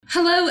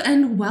Hello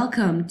and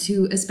welcome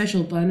to a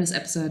special bonus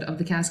episode of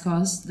the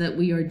Castcast that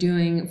we are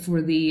doing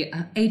for the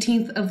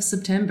 18th of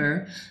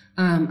September.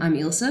 I'm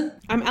Ilsa.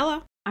 I'm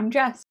Ella. I'm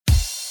Jess.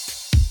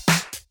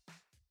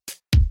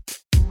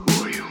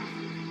 Who are you?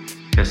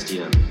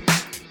 Castiel.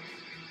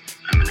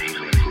 I'm an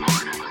angel of the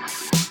Lord.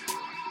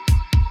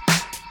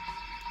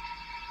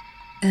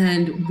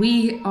 And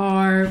we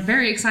are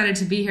very excited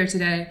to be here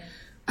today.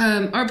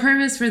 Our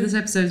premise for this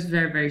episode is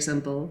very, very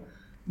simple.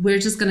 We're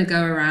just going to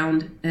go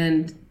around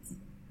and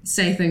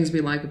say things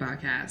we like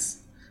about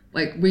Cass.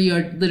 Like, we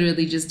are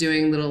literally just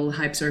doing little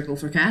hype circle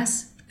for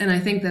Cass, and I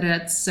think that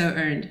it's so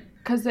earned.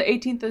 Because the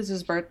 18th is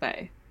his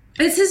birthday.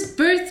 It's his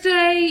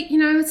birthday, you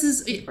know, it's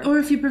his, or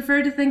if you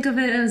prefer to think of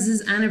it as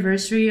his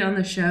anniversary on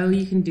the show,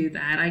 you can do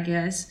that, I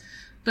guess.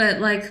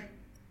 But, like,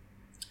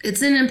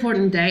 it's an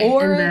important day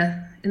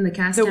in the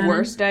Cass The canon.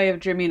 worst day of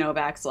Jimmy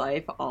Novak's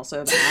life,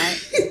 also that.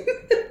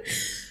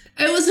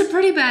 It was a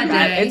pretty bad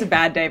day. It's a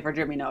bad day for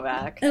Jimmy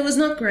Novak. It was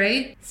not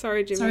great.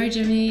 Sorry, Jimmy. Sorry,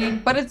 Jimmy.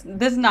 But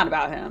this is not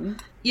about him.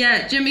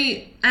 Yeah,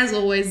 Jimmy, as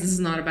always, this is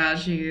not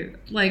about you.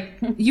 Like,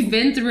 you've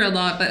been through a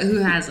lot, but who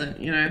hasn't,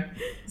 you know?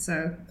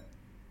 So.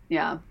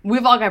 Yeah.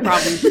 We've all got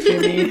problems with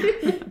Jimmy.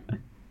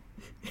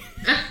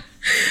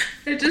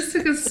 I just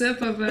took a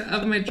sip of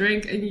my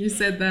drink and you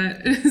said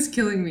that. It's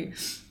killing me.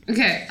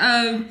 Okay.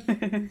 All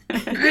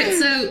right,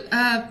 so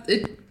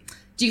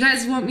do you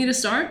guys want me to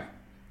start?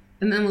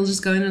 And then we'll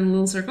just go in a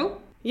little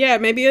circle? Yeah,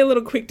 maybe a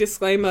little quick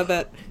disclaimer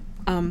that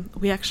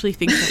we actually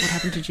think that what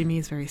happened to Jimmy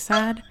is very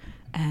sad,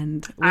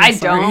 and we're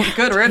sorry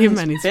Good to riddance,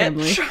 him and his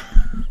bitch.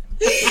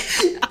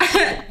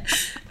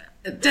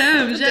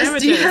 Damn,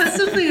 Jess, do you have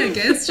something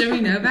against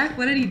Jimmy Novak?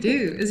 What did he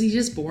do? Is he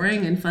just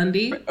boring and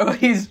fundy? Oh,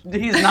 he's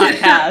not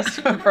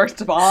cast,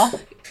 first of all.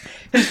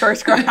 His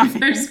first crime.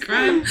 First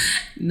crime,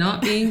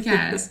 not being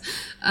cast.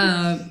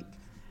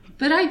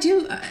 But I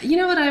do, you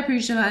know what I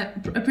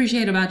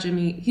appreciate about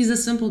Jimmy? He's a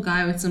simple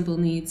guy with simple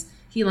needs.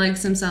 He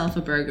likes himself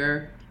a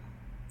burger.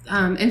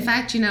 In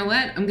fact, you know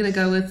what? I'm going to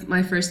go with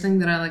my first thing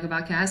that I like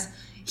about Cass.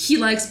 He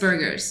likes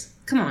burgers.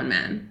 Come on,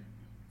 man.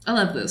 I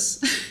love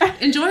this.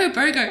 Enjoy a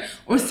burger,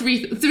 or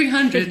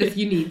 300 if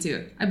you need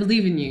to. I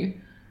believe in you.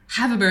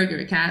 Have a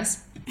burger,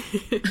 Cass.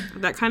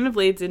 That kind of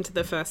leads into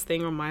the first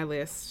thing on my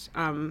list,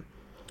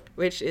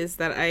 which is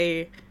that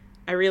I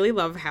really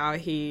love how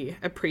he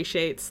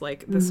appreciates,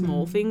 like, the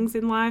small things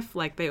in life.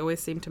 Like, they always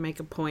seem to make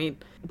a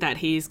point that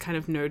he's kind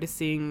of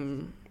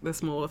noticing the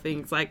smaller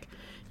things. Like,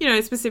 you know,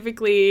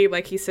 specifically,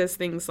 like, he says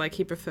things like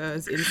he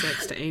prefers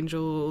insects to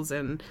angels,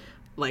 and,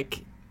 like,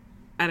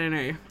 I don't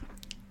know,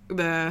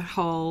 the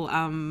whole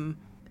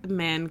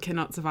man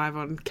cannot survive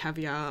on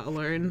caviar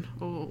alone.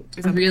 Or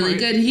is that Really the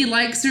quote? good. He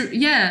likes to,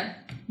 yeah.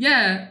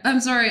 I'm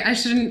sorry.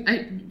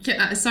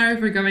 Sorry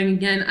for going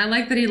again. I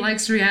like that he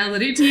likes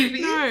reality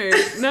TV.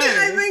 No.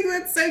 I think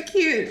that's so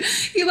cute.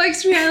 He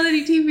likes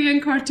reality TV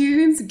and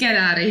cartoons. Get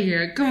out of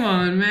here. Come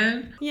on,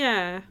 man.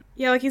 Yeah,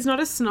 like, he's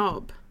not a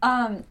snob.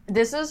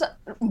 This is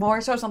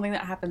more so something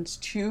that happens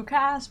to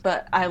Cass,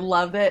 but I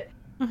love it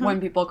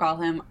when people call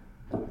him,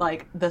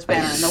 like, the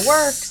spanner in the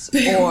works,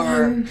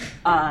 or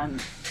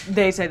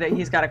they say that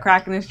he's got a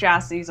crack in his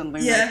chassis,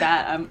 something like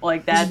that.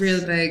 Like, that's It's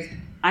really big.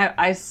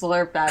 I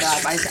slurp that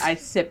up. I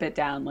sip it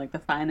down like the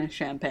finest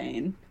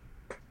champagne.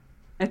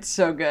 It's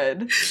so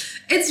good.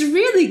 It's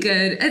really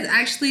good.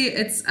 It's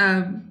It's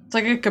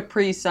like a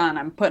Capri Sun.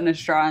 I'm putting a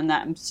straw in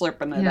that and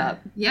slurping it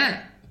up.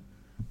 Yeah.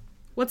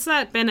 What's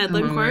that Ben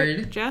Edlund my quote,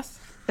 word. Jess?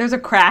 There's a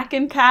crack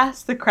in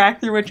Cass, the crack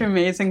through which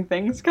amazing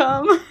things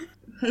come.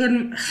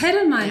 Head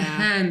in my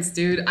hands,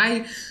 dude.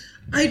 I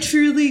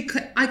truly,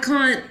 I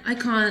can't.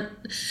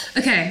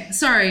 Okay,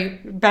 sorry.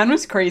 Ben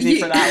was crazy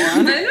for that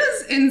one. Ben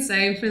was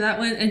insane for that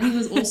one, and he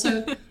was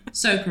also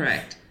so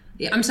correct.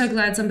 Yeah, I'm so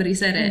glad somebody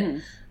said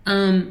it.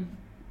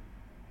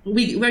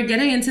 We're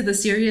getting into the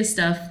serious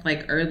stuff,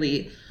 like,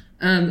 early.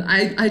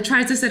 I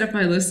tried to set up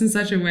my list in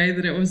such a way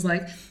that it was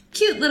like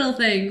cute little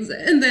things,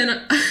 and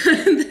then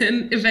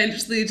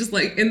eventually just,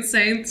 like,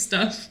 insane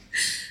stuff.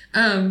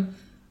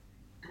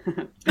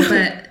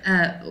 But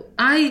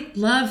I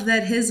love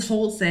that his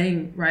whole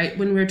thing, right,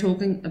 when we're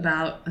talking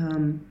about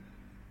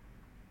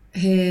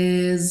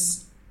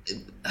his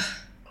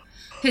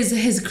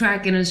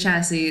crack in his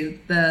chassis,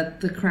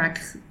 the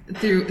crack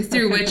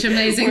through which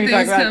amazing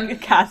things come.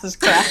 Cass's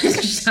crack.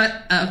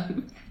 Shut up.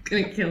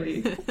 I'm gonna kill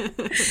you.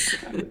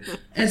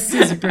 It's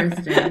his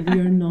birthday. We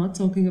are not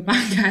talking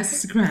about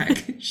Cass's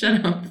crack.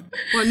 Shut up.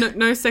 Well,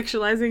 no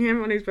sexualizing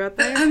him on his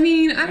birthday? I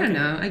mean, I don't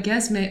know. I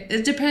guess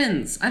it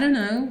depends. I don't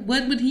know.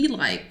 What would he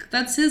like?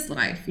 That's his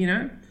life, you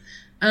know?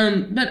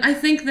 But I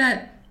think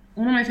that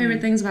one of my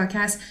favorite things about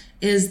Cass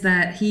is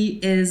that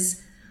he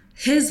is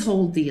his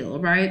whole deal,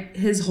 right?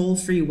 His whole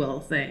free will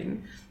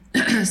thing.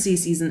 See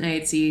season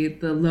 8, see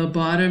the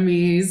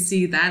lobotomies,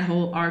 see that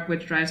whole arc,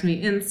 which drives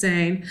me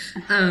insane.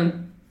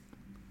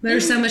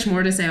 There's so much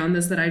more to say on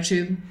this that I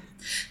chew.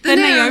 The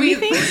Naomi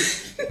thing?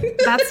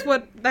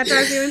 That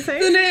drives you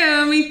insane? The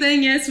Naomi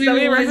thing, yes. We will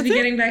always be referencing?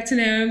 getting back to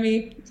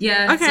Naomi.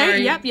 Yeah, Okay,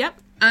 sorry. yep.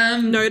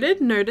 Noted.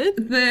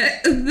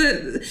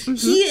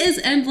 He is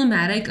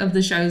emblematic of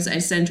the show's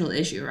essential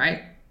issue,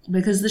 right?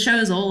 Because the show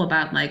is all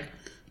about, like,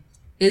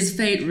 is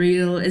fate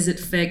real? Is it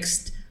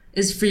fixed?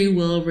 Is free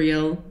will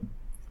real?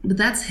 But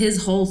that's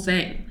his whole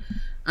thing.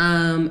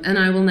 And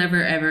I will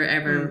never, ever,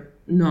 ever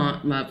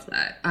not love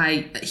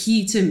that.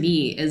 He to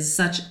me is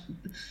such,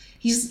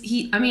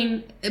 I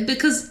mean,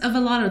 because of a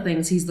lot of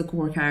things, he's the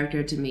core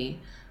character to me.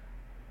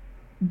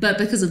 But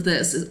because of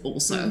this is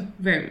also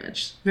very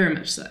much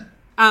so.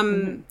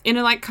 In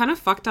a, like, kind of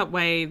fucked up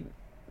way,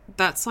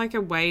 that's, like,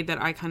 a way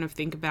that I kind of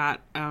think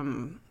about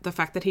the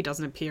fact that he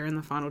doesn't appear in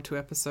the final 2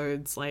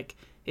 episodes. Like,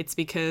 it's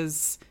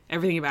because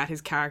everything about his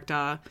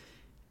character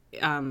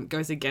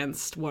goes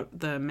against what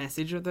the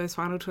message of those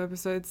final 2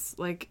 episodes,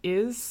 like,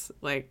 is.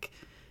 Like,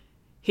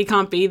 he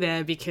can't be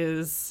there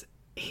because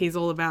he's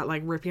all about,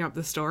 like, ripping up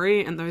the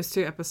story, and those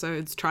 2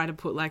 episodes try to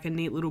put, like, a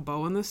neat little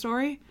bow on the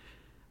story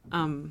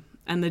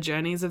and the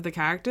journeys of the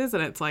characters,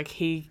 and it's like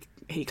he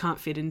can't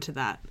fit into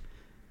that.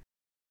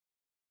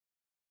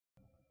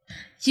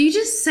 You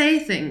just say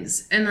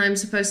things, and I'm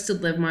supposed to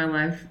live my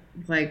life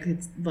like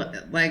it's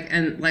like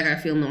I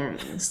feel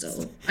normal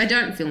still. I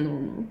don't feel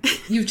normal.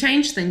 You've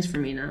changed things for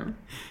me now.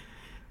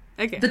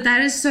 Okay. But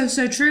that is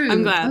so true.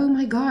 I'm glad. Oh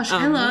my gosh,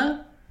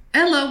 Ella,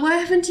 why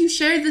haven't you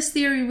shared this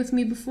theory with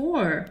me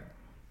before?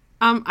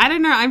 I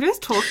don't know. I'm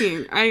just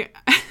talking.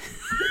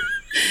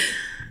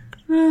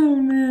 Oh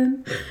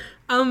man.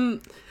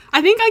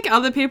 I think, like,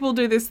 other people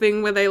do this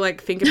thing where they,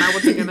 like, think about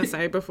what they're going to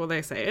say before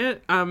they say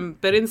it.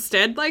 But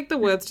instead, like, the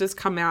words just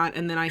come out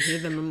and then I hear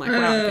them and I'm like,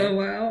 wow. Okay. Oh,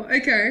 wow.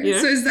 Okay.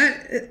 Yeah. So is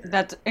that...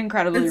 That's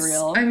incredibly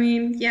real. I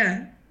mean,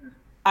 yeah.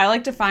 I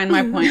like to find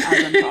my point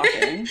as I'm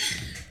talking.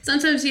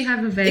 Sometimes you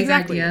have a vague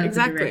idea of the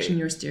Exactly. direction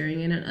you're steering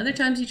in, and other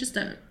times you just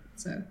don't.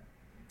 So...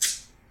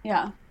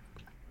 Yeah.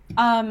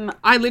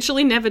 I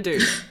literally never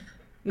do.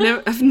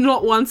 Never, I've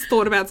not once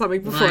thought about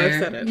something before I've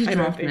said it. You I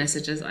don't drop think.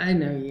 messages. I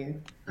know you.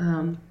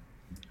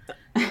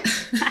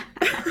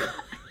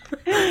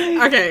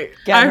 Okay,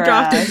 Get I've her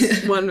drafted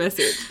ass. one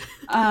message.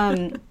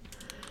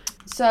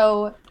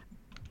 So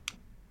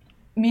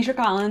Misha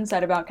Collins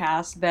said about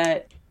Cass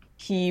that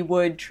he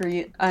would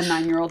treat a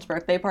 9-year-old's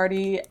birthday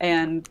party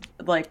and,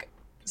 like,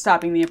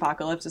 stopping the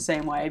apocalypse the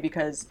same way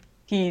because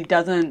he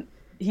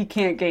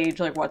can't gauge,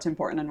 like, what's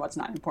important and what's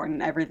not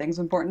important. Everything's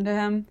important to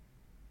him.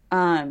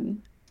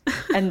 And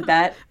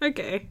that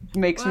Okay.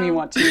 makes me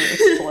want to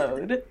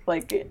explode.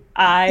 Like,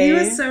 He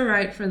was so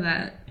right for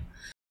that.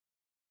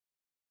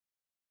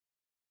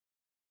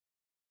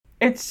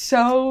 It's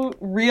so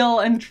real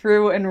and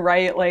true and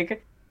right.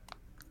 Like,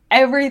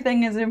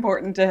 everything is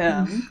important to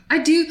him. I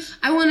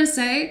want to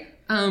say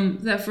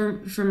that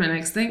for my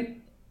next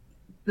thing,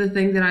 the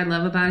thing that I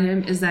love about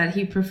him is that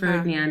he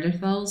preferred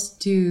Neanderthals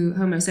to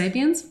Homo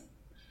sapiens.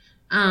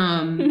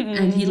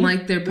 And he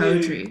liked their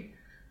poetry.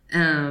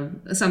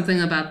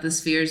 Something about the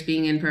spheres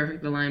being in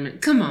perfect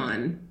alignment. Come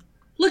on.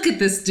 Look at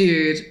this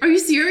dude. Are you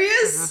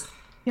serious?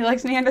 He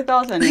likes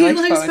Neanderthals and He he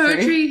likes poetry.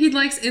 poetry. He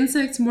likes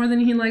insects more than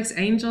he likes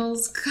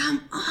angels.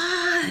 Come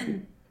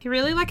on. He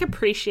really, like,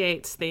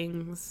 appreciates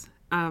things.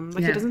 He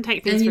doesn't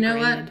take things and you for know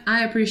granted. what?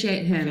 I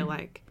appreciate him. I feel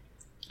like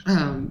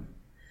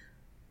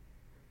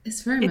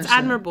it's very much it's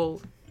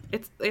admirable.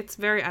 It's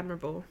very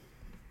admirable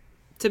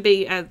to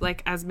be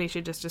as Misha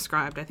just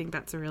described. I think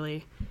that's a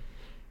really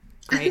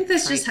great I think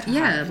that's trait just to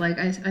have. like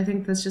I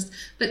think that's just,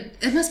 but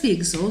it must be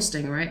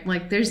exhausting, right?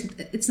 Like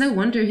it's no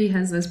wonder he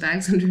has those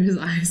bags under his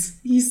eyes.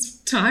 He's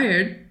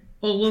tired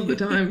all of the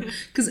time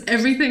because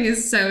everything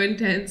is so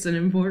intense and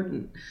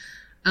important.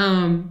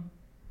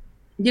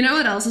 You know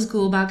what else is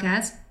cool about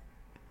cats?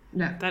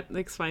 No, That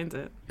explains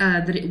it.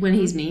 when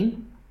he's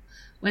mean.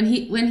 When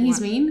he's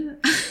mean.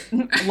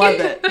 Love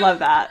it. Love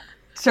that.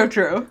 So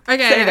true. Say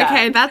Okay, that.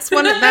 okay, that's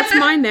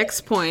my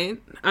next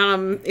point.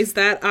 Is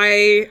that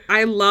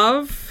I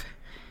love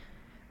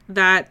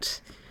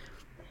that,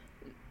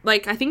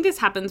 like, I think this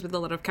happens with a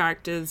lot of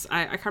characters.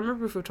 I can't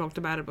remember if we've talked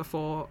about it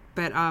before,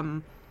 but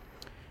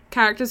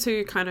characters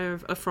who kind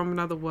of are from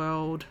another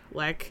world,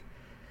 like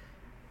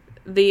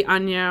the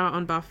Anya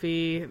on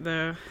Buffy,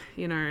 the,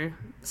 you know,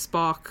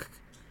 Spock,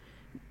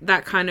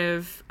 that kind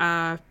of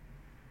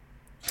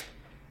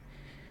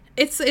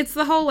it's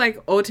the whole,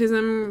 like,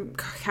 autism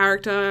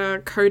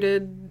character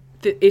coded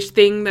ish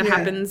thing that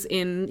happens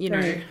in, you know,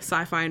 Right.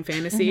 sci-fi and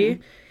fantasy.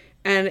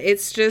 And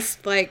it's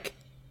just like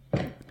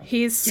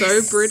he's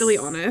so brutally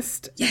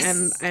honest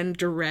and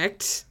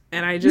direct,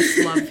 and I just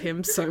love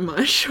him so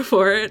much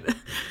for it.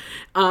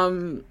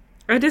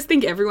 I just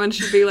think everyone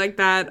should be like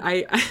that.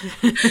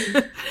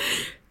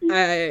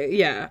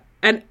 Yeah.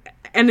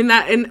 And in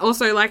that, and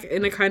also, like,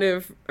 in a kind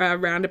of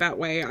roundabout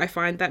way, I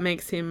find that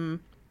makes him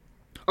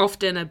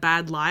often a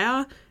bad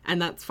liar,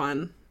 and that's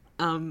fun.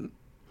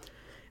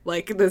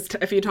 Like, there's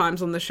a few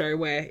times on the show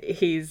where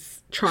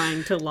he's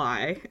trying to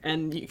lie,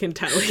 and you can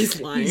tell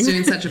he's lying. He's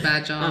doing such a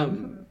bad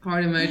job.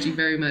 Heart emoji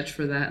very much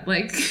for that.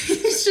 Like,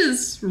 he's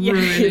just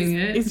ruining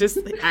it. He's just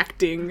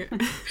acting.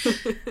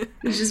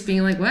 He's just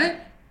being like, what?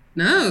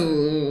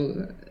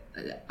 No.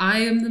 I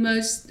am the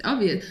most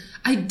obvious.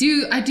 I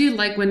do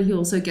like when he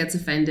also gets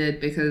offended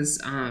because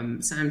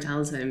Sam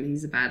tells him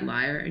he's a bad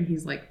liar, and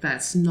he's like,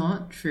 "That's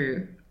not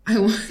true. I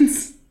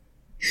once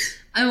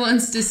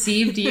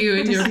deceived you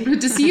and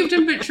deceived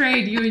and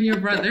betrayed you and your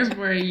brother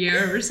for a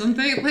year or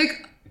something."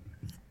 Like,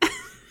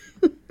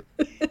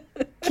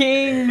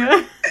 King.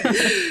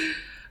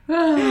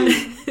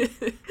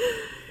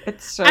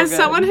 It's so As good.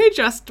 someone who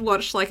just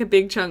watched like a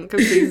big chunk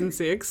of season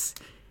 6,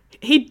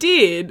 he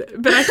did,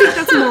 but I think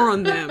that's more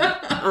on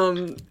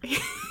them.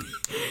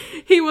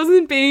 He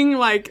wasn't being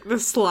like the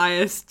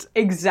slyest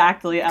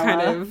Exactly, Ella.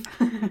 kind of.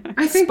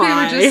 I think they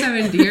were just so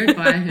endeared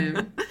by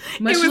him,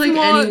 much was like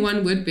more-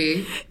 anyone would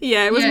be.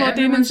 Yeah, it was Yeah, more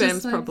Dean and everyone's just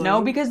Sam's like- problem.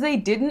 No, because they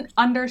didn't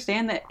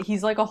understand that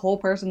he's like a whole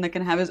person that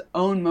can have his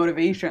own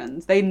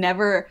motivations. They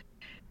never.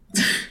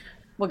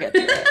 We'll get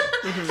to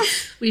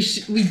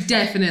it. We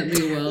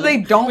definitely will. They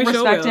don't We sure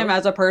respect will. him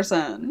as a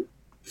person.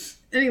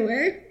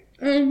 Anyway,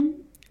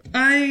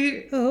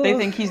 They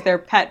think he's their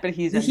pet, but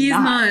he's not.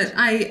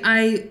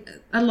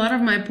 A lot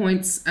of my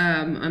points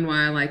on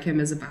why I like him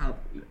is about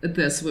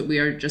this, what we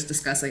are just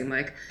discussing,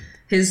 like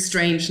his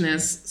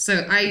strangeness.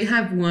 So I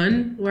have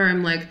one where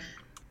I'm like,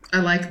 I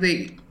like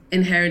the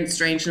inherent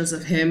strangeness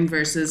of him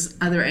versus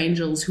other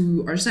angels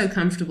who are so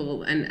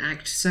comfortable and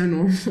act so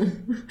normal.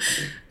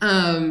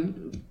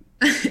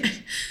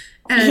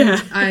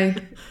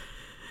 And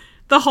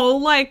the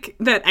whole like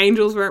that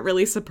angels weren't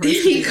really supposed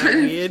to be He that kind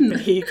of- weird, but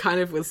he kind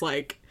of was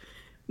like,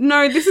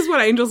 no, this is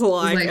what angels are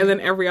like, Like- and then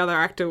every other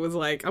actor was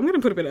like, I'm gonna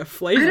put a bit of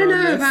flavor I don't on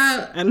know this,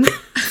 about- and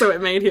so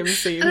it made him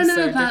seem I don't know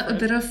so about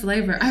different. a bit of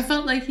flavor. I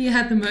felt like he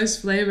had the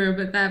most flavor,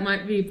 but that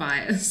might be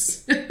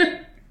bias.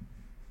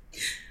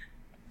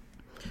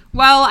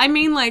 Well, I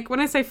mean, like, when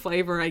I say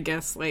flavor, I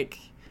guess, like,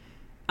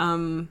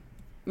 you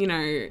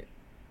know,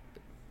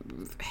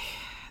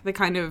 the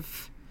kind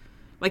of,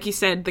 like you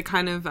said, the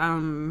kind of,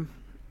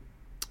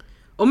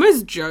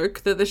 almost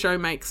joke that the show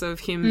makes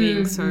of him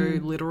being so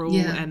literal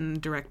Yeah. and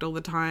direct all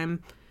the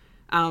time.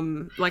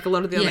 Like, a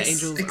lot of the other Yes,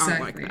 angels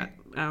exactly. aren't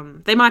like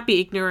that. They might be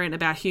ignorant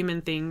about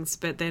human things,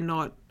 but they're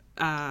not,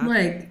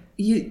 Like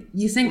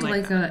you think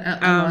like a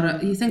lot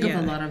of you think yeah.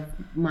 of a lot of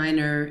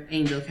minor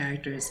angel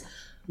characters,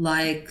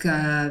 like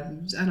I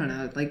don't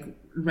know, like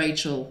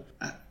Rachel.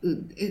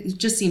 It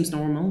just seems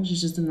normal.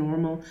 She's just a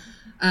normal.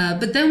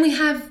 But then we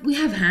have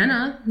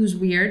Hannah, who's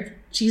weird.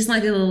 She's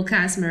like a little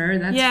cast mirror.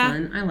 That's Yeah.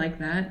 fun. I like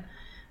that.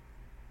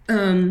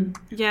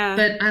 yeah.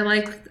 But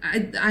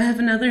I have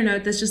another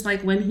note that's just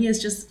like when he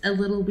is just a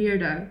little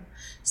weirdo.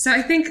 So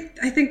I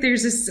think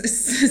there's a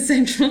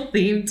central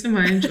theme to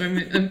my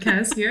enjoyment of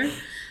Cass here.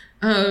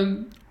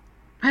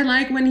 I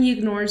like when he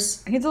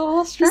ignores. He's a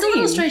little strange. He's a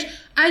little strange.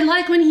 I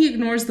like when he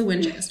ignores the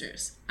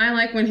Winchesters. I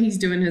like when he's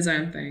doing his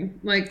own thing.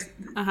 Like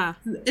Uh-huh.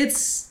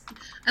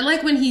 I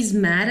like when he's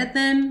mad at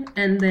them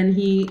and then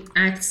he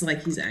acts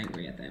like he's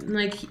angry at them.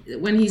 Like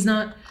when he's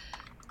not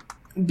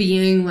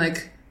being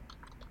like,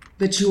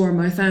 "But you are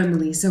my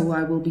family, so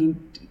I will be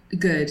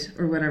good,"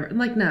 or whatever.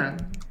 Like, no,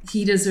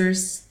 he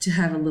deserves to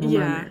have a little Yeah.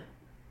 moment,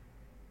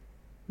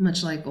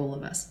 much like all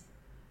of us.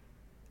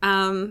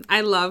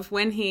 I love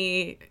when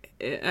he,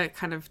 a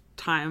kind of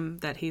time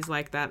that he's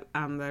like that,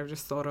 that I've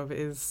just thought of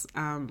is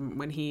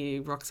when he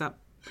rocks up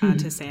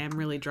to Sam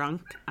really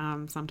drunk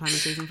sometime in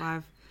season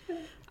 5.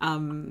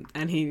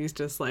 And he's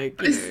just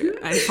like, you know,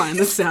 I find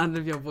the sound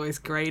of your voice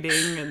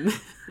grating, and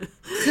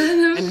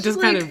and just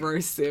kind of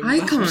roasts him.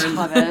 Icon.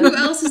 Love it. Who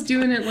else is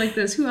doing it like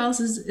this? Who else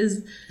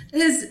is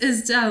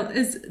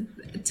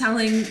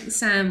telling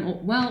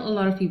Sam? Well, a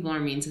lot of people are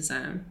mean to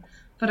Sam,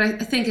 but I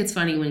think it's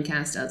funny when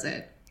Cass does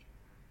it.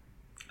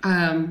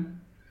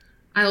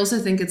 I also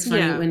think it's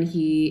funny Yeah. when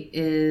he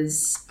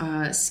is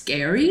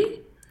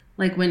scary,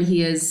 like when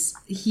he has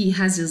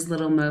his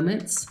little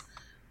moments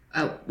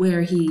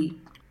where he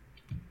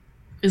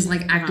is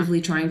like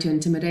actively trying to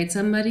intimidate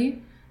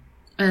somebody.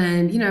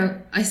 And, you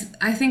know, I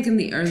think in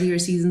the earlier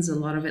seasons, a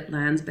lot of it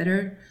lands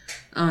better.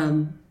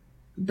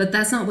 But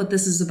that's not what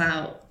this is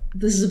about.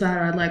 This is about,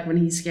 I like when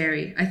he's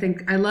scary.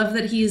 I love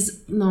that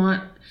he's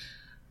not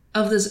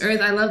of this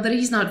earth. I love that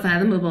he's not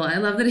fathomable. I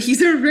love that he's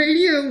a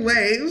radio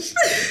wave.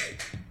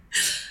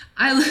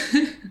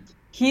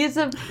 He's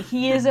on a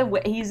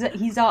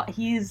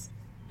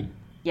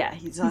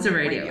a radio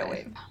radio wave.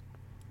 wave.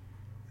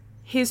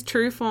 His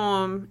true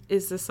form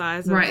is the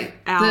size of Right.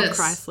 our This.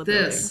 Chrysler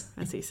building,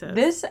 as he says.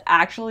 This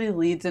actually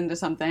leads into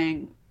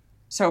something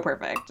so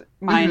perfect.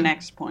 My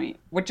next point,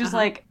 which is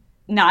like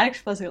not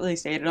explicitly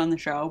stated on the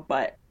show,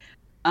 but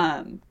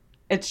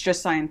it's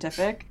just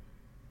scientific.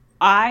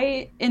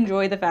 I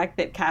enjoy the fact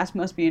that Cass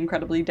must be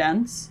incredibly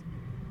dense.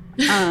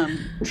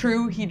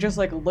 True, he just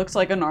like looks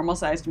like a normal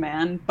sized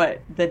man,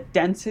 but the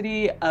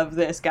density of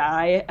this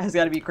guy has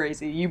got to be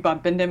crazy. You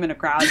bump into him in a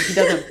crowd, he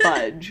doesn't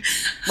budge.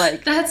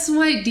 Like That's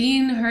why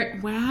Dean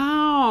hurt.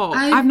 Wow.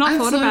 I've not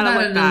thought about it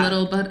like that. a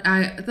little, but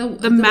the way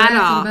I matter.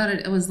 thought about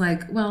it was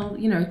like, well,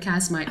 you know,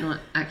 Cass might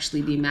not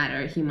actually be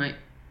matter. He might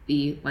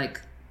be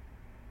like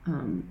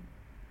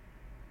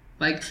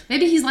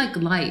maybe he's like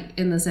light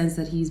in the sense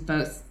that he's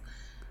both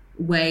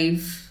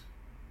wave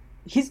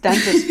He's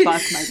dense as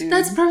fuck, my dude.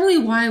 That's probably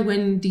why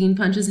when Dean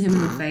punches him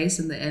in the face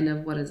in the end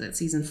of, what is it,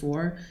 season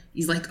 4,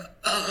 he's like,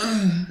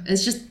 ugh.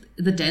 It's just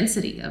the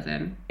density of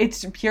him.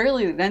 It's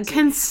purely the density.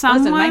 Can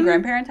someone... Listen, my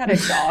grandparents had a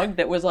dog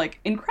that was, like,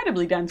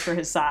 incredibly dense for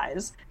his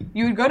size.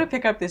 You would go to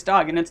pick up this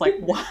dog, and it's like,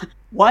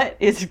 what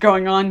is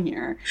going on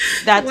here?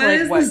 That's what like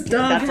is what this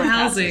dog that's like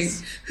housing?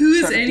 Cass's Who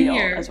is sort of in deal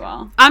here? as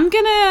well. I'm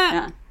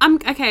gonna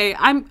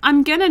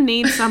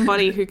need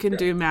somebody who can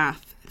do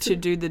math to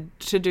do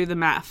the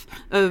math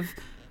of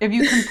If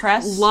you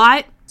compress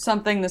light.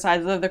 something the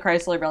size of the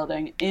Chrysler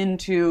Building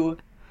into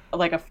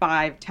like a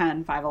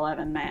 5'10",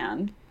 5'11"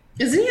 man,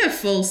 Isn't he a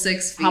full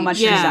 6 feet? how much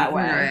Yeah. does that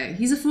weigh? Right.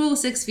 He's a full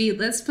 6 feet.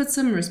 Let's put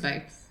some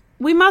respect.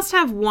 We must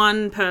have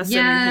one person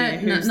Yeah, in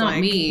here who's not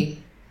like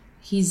me.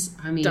 He's,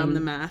 done the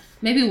math.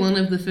 maybe one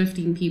of the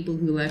 15 people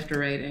who left a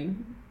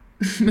rating.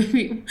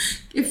 Maybe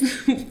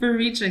if we're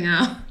reaching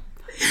out.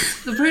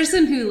 The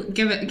person who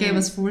gave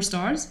us 4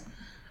 stars,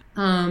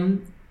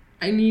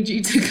 I need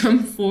you to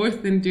come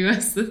forth and do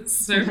us the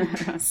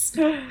service.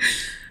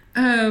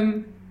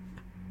 I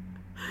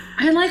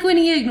like when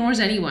he ignores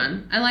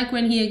anyone. I like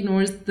when he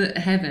ignores the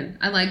heaven.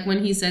 I like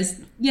when he says,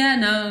 yeah,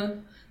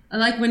 no. I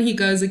like when he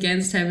goes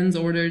against heaven's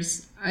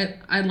orders.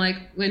 I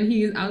like when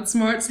he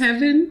outsmarts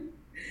heaven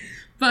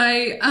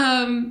by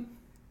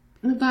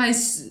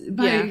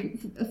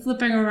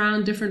flipping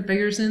around different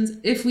Biggersons.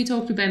 If we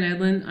talk to Ben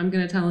Edlund, I'm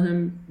gonna tell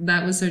him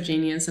that was so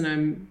genius, and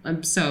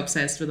I'm so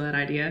obsessed with that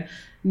idea.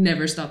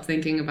 Never stop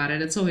thinking about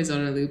it. It's always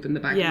on a loop in the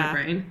back of my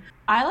brain.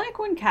 I like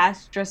when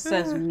Cass just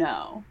says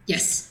no.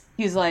 Yes,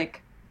 He's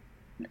like,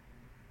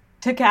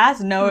 to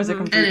Cass, no is a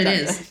complete and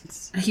it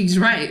sentence. is. He's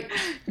right.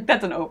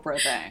 That's an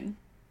Oprah thing.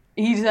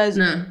 He says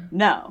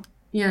no.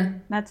 Yeah,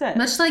 That's it.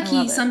 much like I he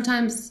love it.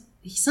 sometimes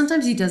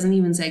he doesn't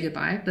even say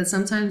goodbye, but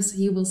sometimes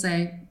he will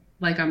say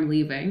like I'm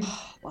leaving,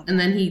 and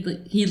then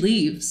he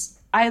leaves.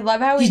 I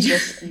love how he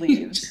just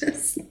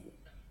leaves.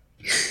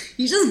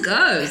 He just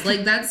goes.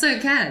 Like, that's so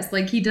Cass.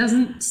 Like, he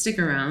doesn't stick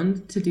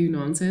around to do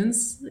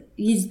nonsense.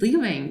 He's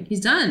leaving. He's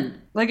done.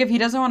 Like, if he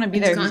doesn't want to be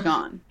there, he's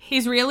gone.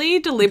 He's really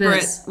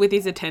deliberate This. with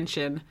his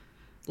attention.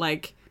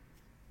 Like,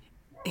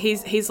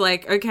 he's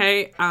like,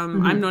 okay,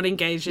 I'm not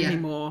engaged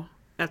anymore.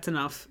 That's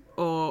enough.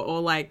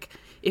 Or like,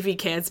 if he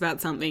cares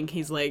about something,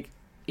 he's like,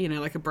 you know,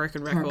 like a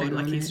broken record. Harping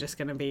Like, on he's it. just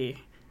gonna be.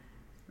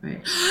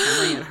 Right.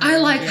 hammering at I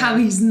home. like how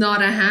he's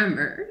not a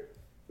hammer.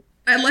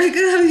 I like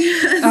how he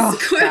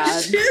has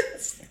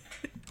questions.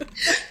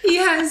 He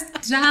has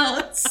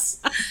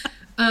doubts.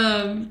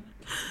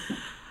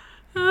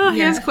 He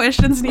has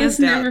questions and he has Let's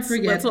never doubts.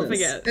 forget Let's not this.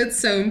 forget. It's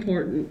so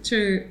important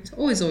to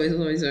always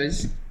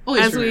As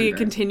remember. we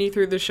continue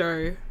through the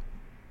show,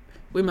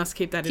 we must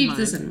keep that in Keep mind.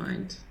 this in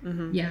mind.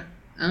 Yeah.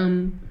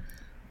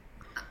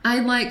 I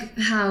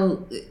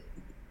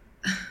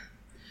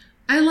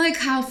like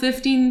how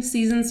 15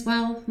 seasons,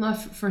 well,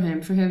 not for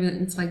him. For him,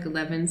 it's like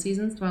 11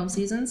 seasons, 12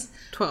 seasons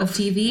 12. of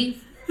TV.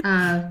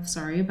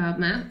 Sorry about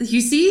math.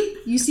 You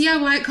see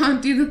how I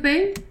can't do the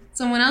thing?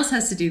 Someone else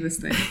has to do this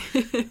thing.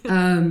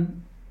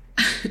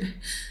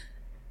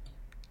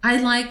 I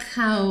like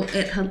how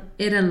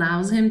it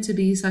allows him to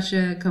be such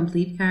a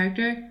complete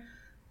character.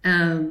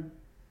 And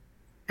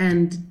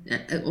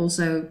it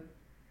also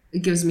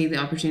it gives me the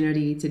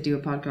opportunity to do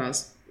a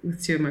podcast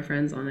with 2 of my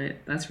friends on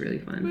it. That's really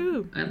fun.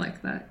 Woo. I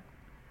like that.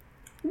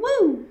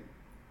 Woo!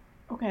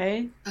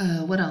 Okay.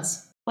 What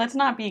else? Let's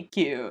not be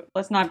cute.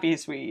 Let's not be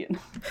sweet.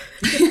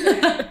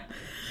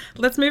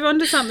 Let's move on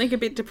to something a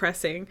bit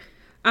depressing.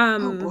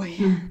 Oh boy.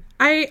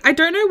 I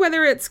don't know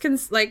whether it's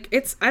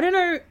I don't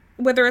know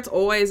whether it's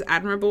always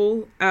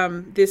admirable,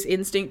 this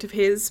instinct of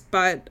his,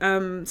 but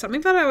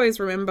something that I always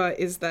remember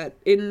is that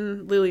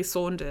in Lily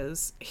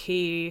Saunders,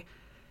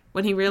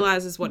 when he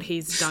realizes what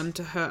he's done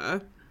to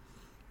her,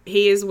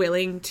 he is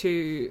willing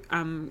to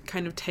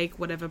kind of take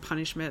whatever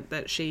punishment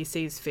that she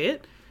sees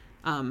fit.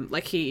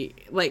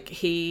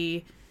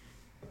 He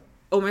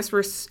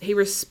almost he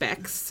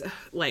respects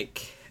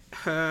like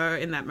her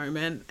in that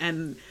moment,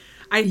 and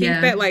I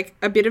think that like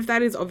a bit of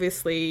that is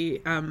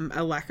obviously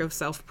a lack of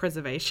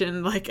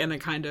self-preservation, like, and a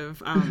kind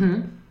of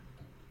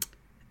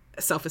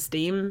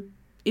self-esteem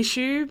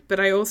issue. But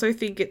I also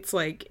think it's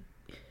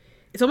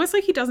almost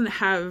like he doesn't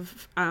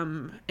have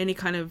any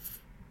kind of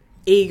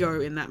ego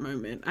in that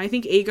moment. I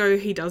think ego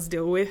he does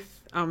deal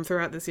with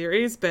throughout the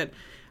series, but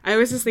I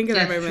always just think of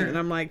that moment and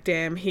I'm like,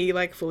 damn, he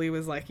like fully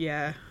was like,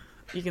 yeah,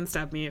 you can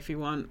stab me if you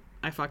want.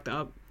 I fucked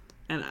up.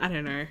 And I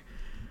don't know.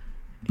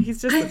 He's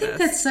just I think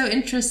that's so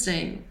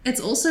interesting. It's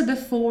also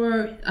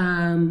before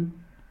and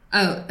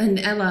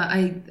Ella,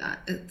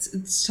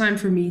 it's time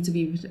for me to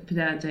be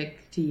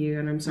pedantic to you,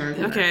 and I'm sorry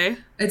for that.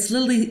 It's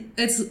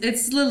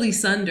Lily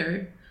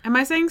Sunder. Am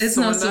I saying it's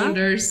Saunder? Not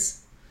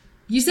Saunders.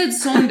 You said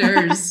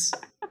Saunders.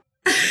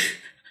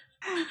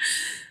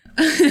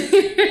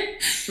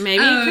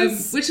 Maybe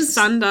because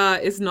Sunder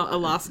is not a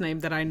last name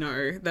that I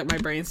know, that my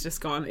brain's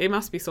just gone. It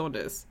must be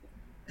Saunders.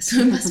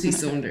 So it must be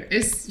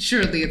Saunders.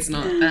 Surely it's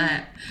not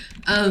that.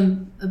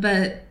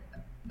 But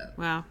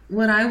wow.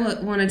 What I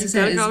wanted to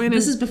say is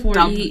this is before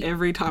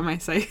every time I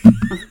say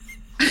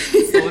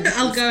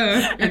I'll go.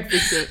 and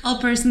fix it. I'll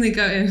personally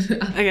go in.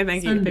 Okay,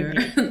 thank you.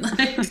 Thank you.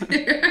 Like,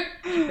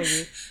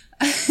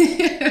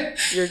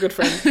 You're a good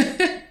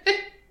friend.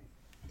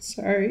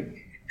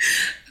 sorry.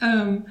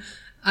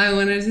 I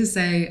wanted to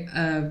say,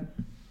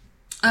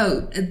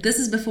 this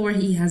is before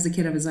he has a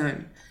kid of his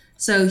own,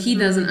 so he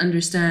doesn't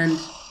understand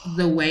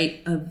the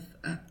weight of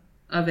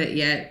it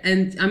yet.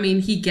 And I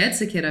mean, he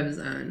gets a kid of his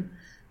own.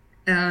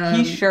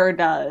 He sure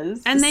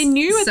does. And they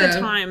knew at the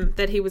time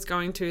that he was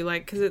going to,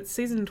 like, because it's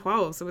season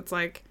 12, so it's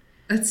like...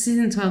 It's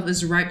season 12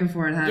 is right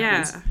before it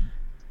happens. Yeah.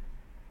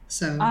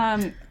 So...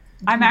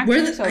 I'm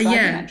actually so glad you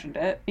mentioned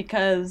it,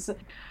 because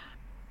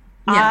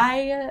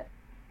I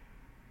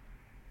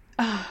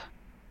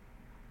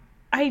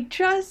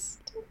just...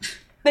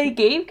 They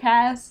gave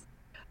Cass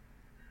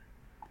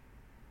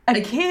a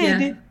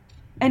kid,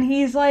 and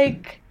he's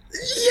like...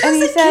 and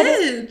he said,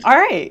 kid. All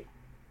right.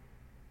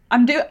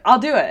 I'll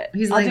do it.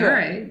 He's like, all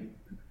right.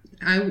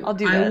 I'll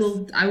do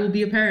this. I will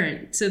be a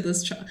parent to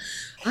this child.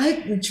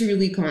 I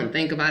truly can't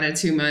think about it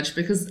too much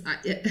because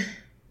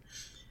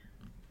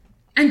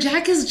and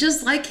Jack is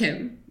just like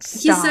him.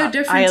 Stop. He's so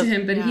different to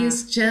him, but he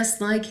is just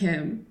like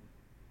him.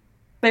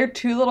 They're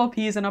two little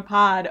peas in a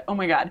pod. Oh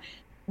my god.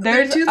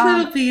 They're two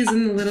little peas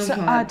in the little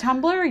pod.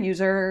 Tumblr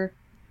user,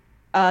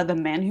 the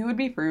man who would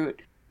be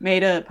fruit,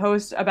 made a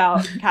post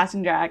about Cass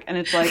and Jack, and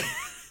it's like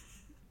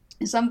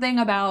something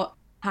about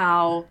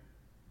how,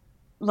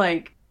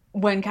 like,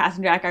 when Cass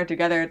and Jack are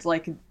together, it's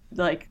like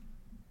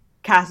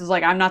Cass is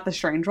like, I'm not the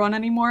strange one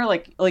anymore.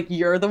 Like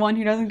you're the one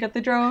who doesn't get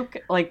the joke.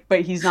 Like,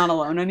 but he's not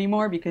alone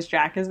anymore because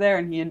Jack is there,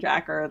 and he and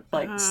Jack are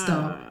like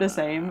the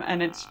same,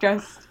 and it's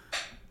just.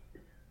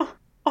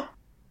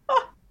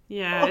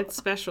 Yeah, it's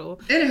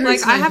special. It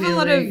hurts I have a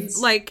lot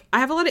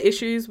of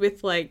issues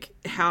with like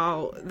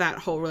how that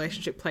whole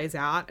relationship plays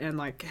out and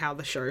like how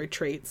the show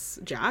treats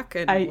Jack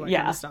and all that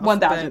kind of stuff.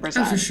 1,000%, for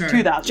sure,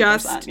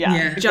 2,000%.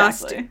 Yeah,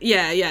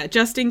 exactly.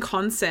 Just in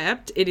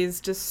concept, it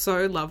is just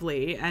so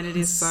lovely, and it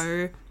is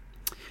so,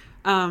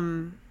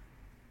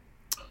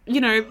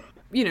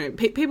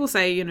 people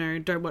say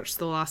don't watch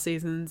the last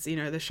seasons.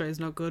 The show's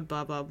not good,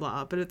 blah blah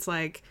blah. But it's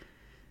like,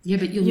 yeah,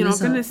 but you're not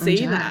going to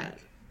see that.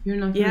 You're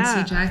not going to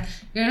see Jack.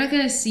 You're not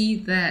going to see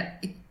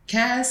that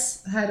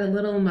Cass had a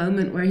little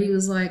moment where he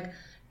was like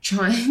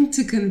trying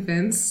to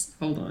convince.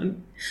 Hold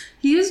on.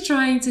 He was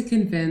trying to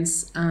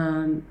convince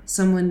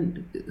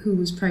someone who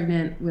was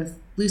pregnant with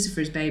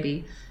Lucifer's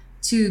baby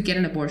to get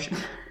an abortion,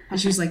 and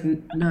she was like,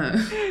 "No,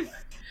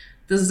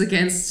 this is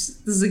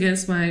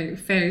against my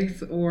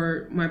faith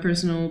or my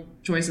personal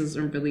choices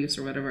or beliefs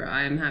or whatever.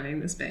 I am having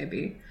this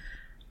baby,"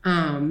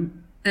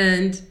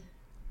 and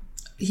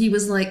he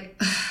was like.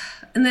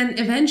 And then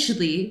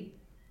eventually,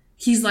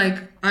 he's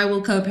like, I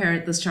will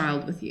co-parent this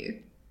child with you.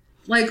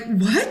 Like,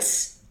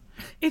 what?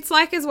 It's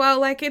like, as well,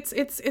 like, it's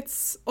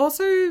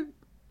also,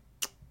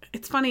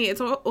 it's funny. It's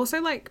also,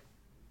 like,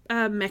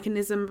 a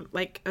mechanism,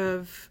 like,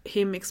 of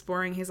him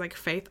exploring his, like,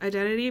 faith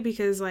identity.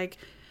 Because, like,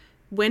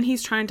 when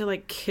he's trying to,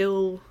 like,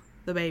 kill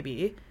the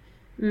baby,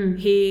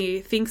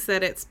 he thinks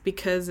that it's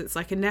because it's,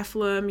 like, a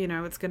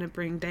Nephilim, it's going to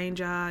bring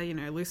danger.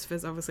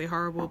 Lucifer's obviously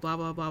horrible, blah,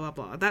 blah, blah, blah,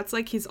 blah. That's,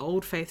 like, his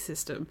old faith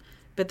system.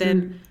 But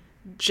then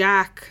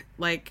Jack,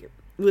 like,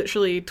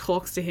 literally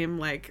talks to him,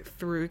 like,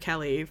 through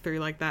Kelly, through,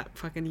 like, that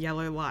fucking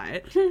yellow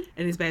light.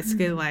 And he's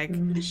basically like,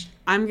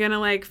 I'm gonna,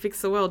 like,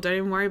 fix the world. Don't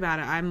even worry about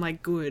it. I'm,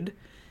 like, good.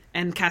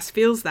 And Cass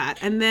feels that.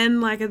 And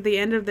then, like, at the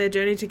end of their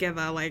journey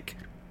together, like,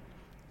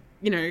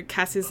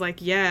 Cass is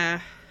like,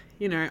 yeah,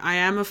 I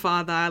am a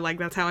father. Like,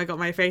 that's how I got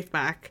my faith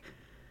back.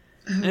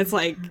 And it's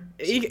like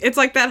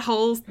that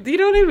whole, you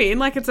know what I mean?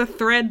 Like, it's a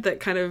thread that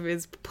kind of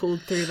is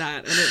pulled through that.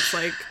 And it's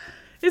like,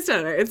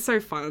 it's so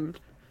fun.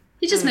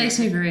 He just makes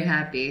me very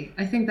happy.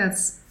 I think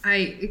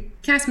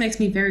Cass makes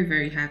me very,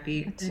 very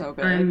happy. It's so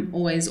good. I'm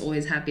always,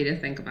 always happy to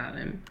think about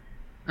him.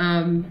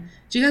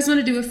 Do you guys want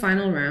to do a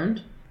final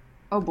round?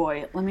 Oh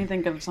boy, let me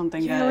think of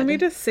something good. Let me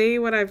just see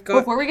what I've got.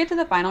 Before we get to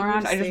the final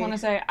round, I just want to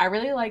say, I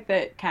really like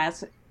that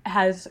Cass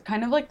has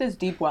kind of like this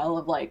deep well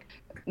of like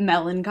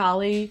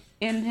melancholy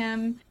in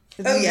him.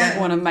 This is like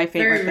one of my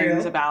favorite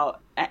things about,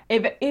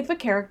 if a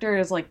character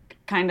is like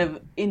kind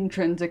of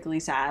intrinsically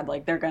sad,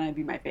 like they're gonna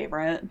be my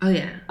favorite. Oh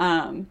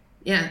yeah.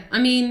 Yeah, I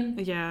mean,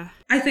 yeah,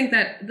 I think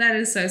that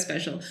is so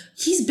special.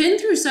 He's been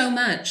through so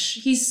much.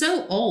 He's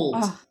so old.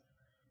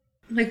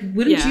 Like,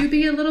 wouldn't you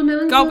be a little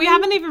melancholy? God, we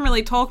haven't even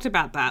really talked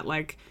about that.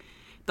 Like,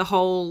 the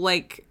whole,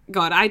 like,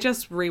 God, I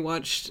just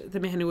rewatched The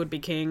Man Who Would Be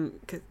King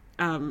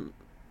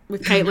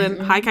with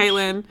Caitlin. Hi,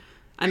 Caitlin.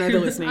 I know they're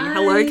listening. Hi.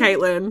 Hello,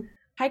 Caitlin.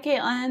 Hi,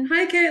 Caitlin.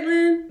 Hi,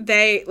 Caitlin.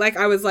 They, like,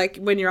 I was like,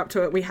 when you're up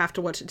to it, we have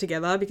to watch it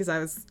together, because I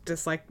was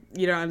just like,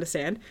 you don't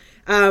understand.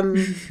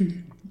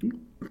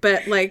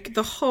 But, like,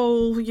 the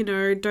whole,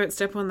 don't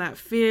step on that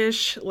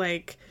fish,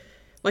 like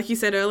you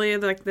said earlier,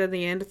 like, the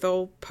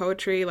Neanderthal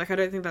poetry, like, I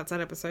don't think that's that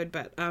episode,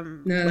 but,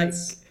 No, like,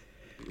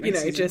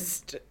 season.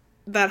 just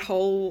that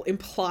whole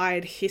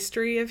implied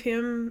history of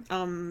him,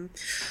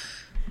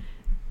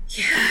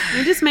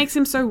 it just makes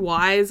him so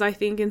wise, I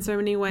think, in so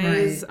many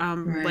ways.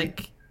 Right.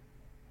 Like,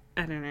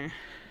 I don't know.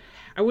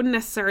 I wouldn't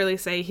necessarily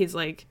say he's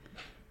like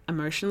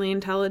emotionally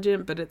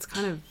intelligent, but it's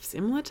kind of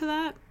similar to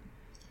that.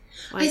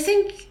 Like,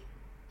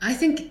 I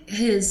think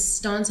his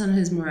stance on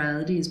his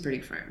morality is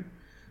pretty firm,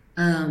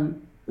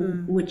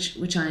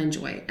 which I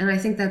enjoy, and I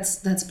think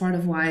that's part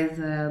of why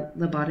the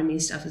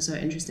lobotomy stuff is so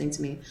interesting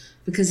to me,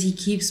 because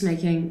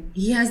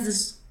he has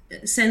this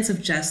sense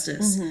of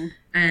justice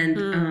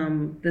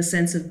and the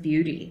sense of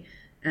beauty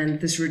and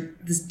this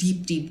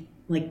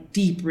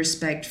deep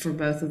respect for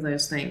both of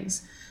those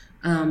things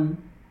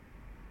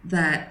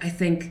that I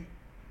think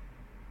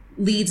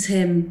leads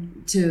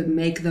him to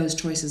make those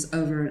choices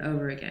over and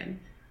over again.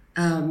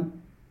 And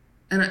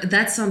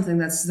that's something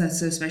that's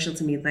so special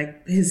to me.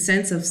 Like, his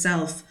sense of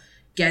self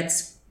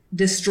gets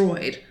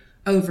destroyed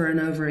over and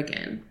over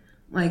again.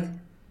 Like,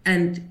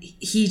 and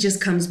he just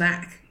comes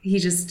back. He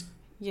just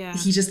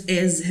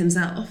is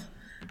himself.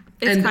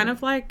 It's kind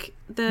of like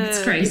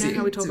it's crazy, you know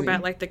how we talk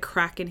about like the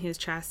crack in his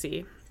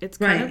chassis. It's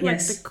kind of like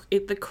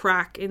the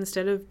crack,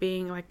 instead of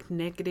being like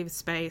negative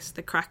space,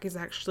 the crack is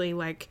actually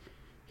like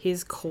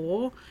his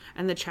core,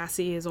 and the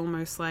chassis is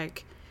almost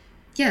like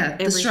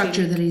the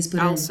structure that he's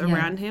put else in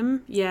around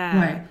him.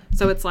 Right.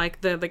 So it's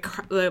like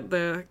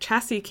the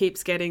chassis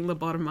keeps getting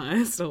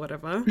lobotomized or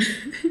whatever,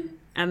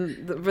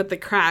 but the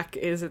crack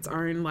is its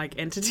own like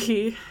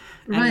entity,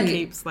 and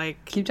keeps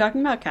like keep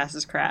talking about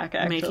Cass's crack.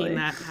 Actually, making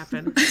that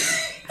happen.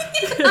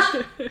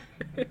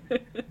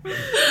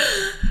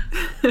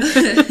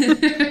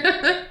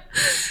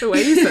 The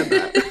way you said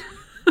that.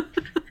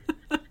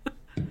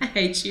 I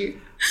hate you.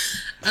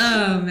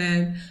 Oh,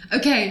 man.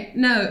 Okay,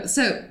 no,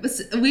 so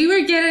we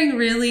were getting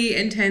really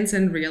intense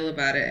and real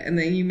about it, and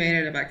then you made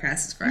it about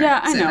Cass's crack. Yeah,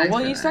 I know.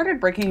 Well, you started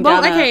breaking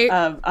down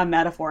a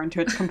metaphor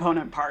into its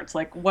component parts.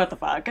 Like, what the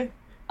fuck?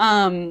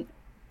 Either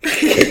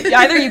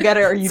you get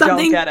it or you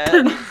don't get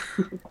it.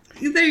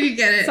 Either you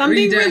get it something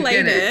or you don't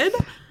related. Get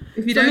it.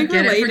 If you don't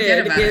get it,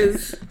 forget about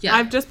it. Yeah.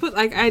 I've just put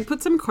I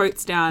put some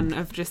quotes down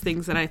of just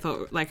things that I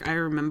thought like I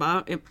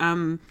remember.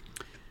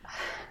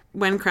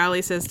 When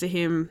Crowley says to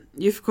him,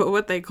 "You've got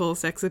what they call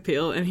sex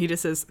appeal," and he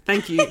just says,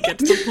 "Thank you, get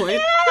to the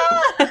point."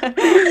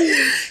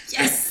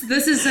 Yes,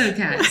 this is so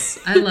Cass.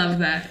 I love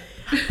that.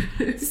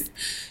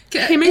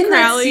 Him and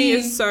Crowley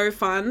is so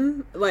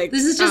fun. Like,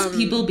 this is just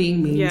people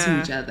being mean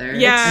to each other.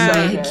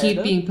 Yeah, and they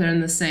keep being put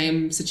in the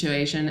same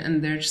situation,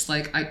 and they're just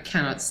like, "I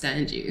cannot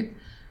stand you."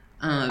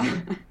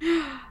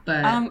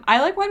 But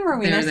I like when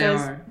Rowena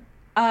says,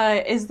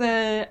 is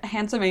the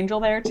handsome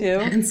angel there too?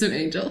 Handsome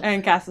angel.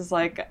 And Cass is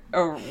like,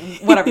 or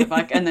whatever the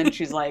fuck, and then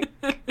she's like,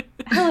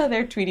 "Hello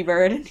there, Tweety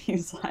Bird," and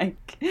he's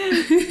like,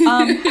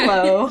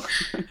 "Hello."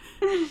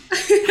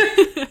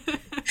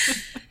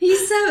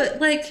 He's so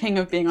like king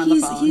of being on the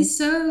phone. He's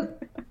so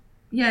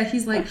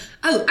he's like,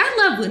 oh, I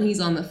love when he's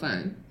on the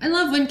phone. I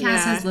love when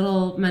Cass has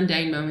little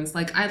mundane moments.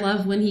 Like, I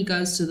love when he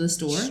goes to the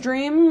store.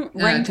 Stream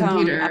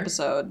ringtone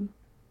episode.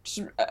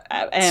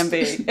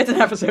 AMV. It's an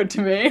episode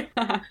to me.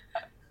 I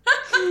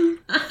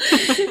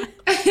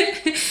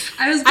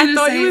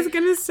thought he was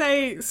gonna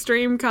say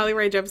stream Carly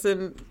Rae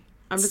Jepsen.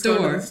 I'm just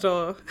going to the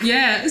store.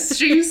 Yeah,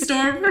 stream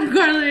store from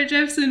Carly Rae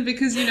Jepsen,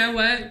 because you know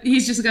what?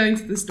 He's just going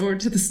to the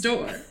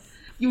store.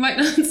 You might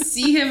not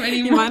see him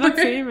anymore.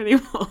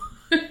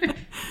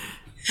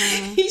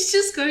 He's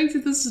just going to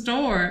the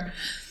store.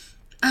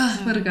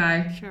 Oh, what a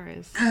guy. Sure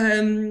is.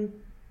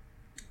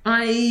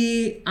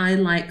 I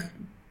like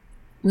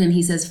when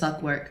he says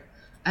fuck work.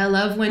 I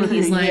love when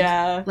he's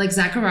like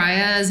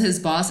Zachariah as his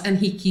boss, and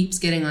he keeps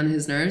getting on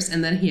his nerves,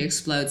 and then he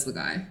explodes the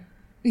guy.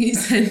 He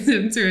sends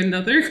him to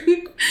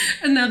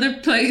another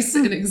place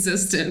in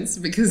existence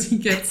because he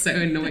gets so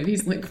annoyed.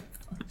 He's like,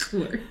 fuck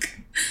work.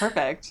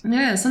 Perfect.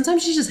 Yeah,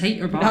 sometimes you just hate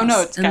your boss.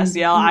 No, it's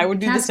Castiel. I would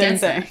do the same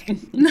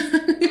thing.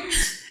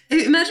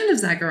 Imagine if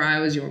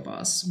Zachariah was your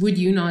boss. Would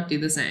you not do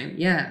the same?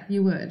 Yeah,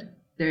 you would.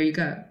 There you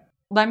go.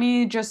 Let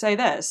me just say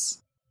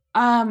this.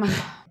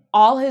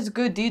 All his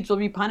good deeds will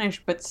be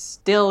punished, but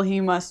still he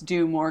must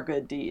do more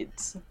good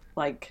deeds.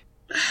 Like,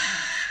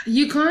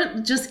 you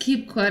can't just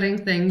keep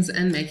quoting things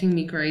and making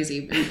me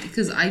crazy,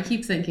 because I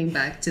keep thinking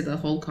back to the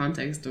whole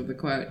context of the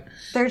quote,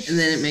 and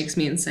then it makes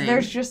me insane.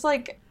 There's just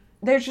like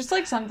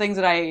some things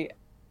that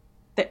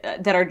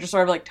that are just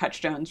sort of like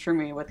touchstones for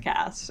me with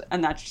Cass,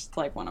 and that's just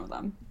like one of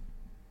them.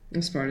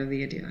 It's part of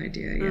the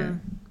idea,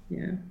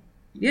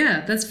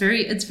 yeah. It's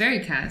very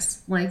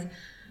Cass. Like,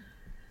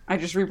 I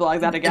just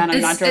reblogged that again.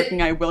 I'm not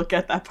joking. I will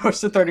get that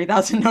post to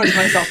 30,000 notes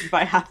myself if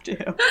I have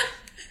to.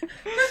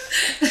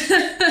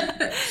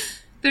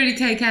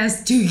 30K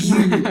Cass, do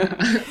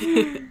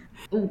you?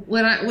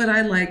 What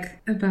I like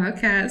about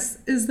Cass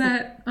is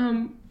that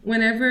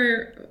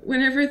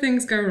whenever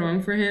things go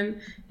wrong for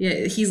him,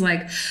 he's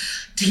like,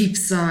 deep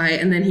sigh,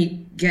 and then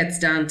he gets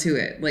down to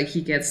it. Like,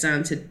 he gets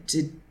down to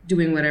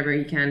doing whatever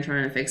he can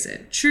trying to fix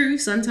it. True,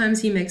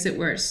 sometimes he makes it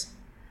worse.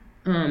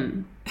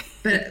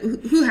 But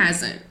who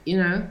hasn't, you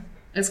know?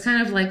 It's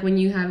kind of like when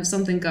you have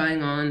something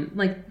going on,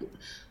 like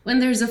when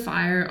there's a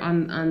fire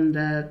on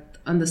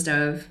the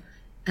stove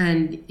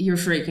and you're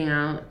freaking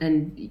out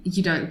and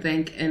you don't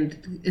think,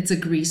 and it's a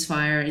grease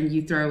fire and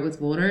you throw it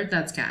with water.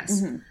 That's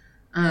Cass.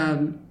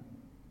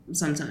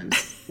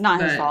 sometimes.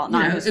 Not his But, fault. you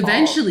Not know, his fault.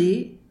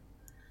 eventually,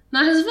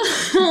 not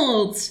his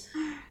fault.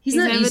 He's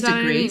not never used done to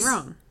anything Greece.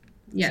 wrong.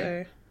 Yeah,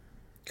 So,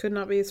 could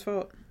not be his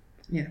fault.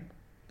 yeah,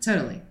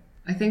 totally.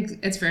 I think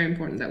it's very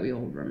important that we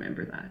all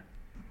remember that.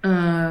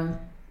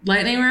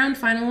 Lightning round,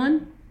 final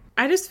one.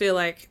 I just feel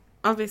like,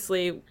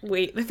 obviously,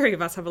 the three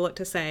of us have a lot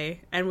to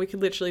say, and we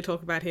could literally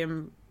talk about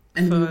him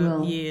And we for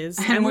will. years.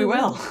 And we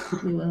will.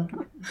 We will.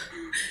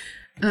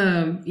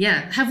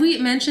 Yeah. Have we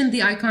mentioned the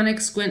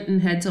iconic squint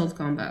and head tilt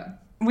combo?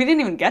 We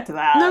didn't even get to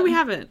that. No, we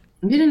haven't.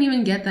 We didn't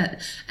even get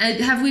that.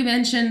 Have we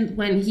mentioned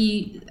when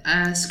he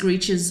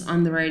screeches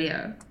on the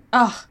radio?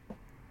 Ugh.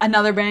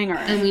 Another banger.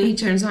 And when he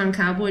turns on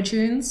cowboy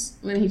tunes,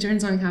 in his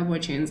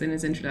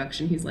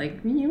introduction, he's like,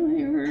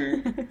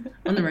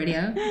 on the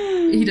radio.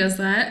 He does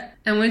that.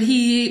 And when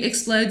he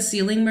explodes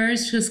ceiling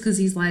mirrors just because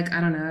he's like, I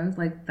don't know,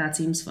 like, that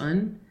seems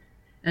fun.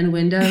 And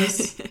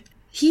windows.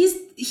 He's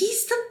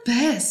the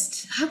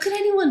best. How could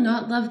anyone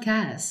not love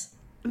Cass?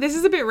 This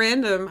is a bit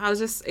random.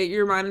 You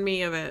reminded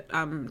me of it,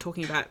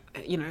 talking about,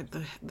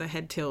 the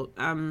head tilt.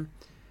 In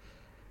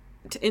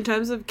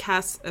terms of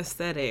Cass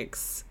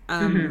aesthetics,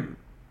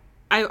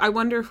 I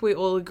wonder if we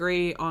all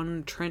agree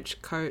on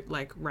trench coat,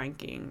 like,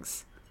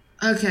 rankings.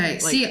 Okay,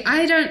 see,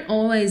 I don't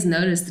always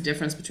notice the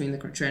difference between the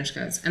trench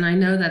coats, and I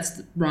know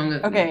that's wrong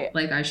of me.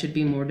 Like, I should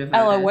be more devoted.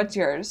 Ella, what's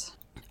yours?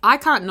 I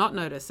can't not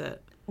notice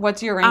it.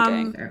 What's your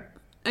ranking?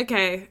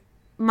 Okay,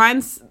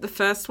 mine's the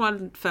first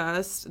one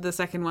first, the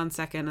second one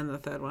second, and the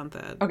third one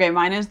third. Okay,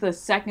 mine is the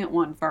second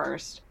one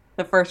first,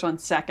 the first one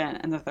second,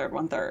 and the third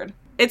one third.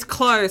 It's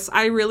close.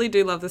 I really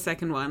do love the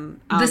second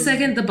one. The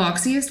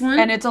boxiest one?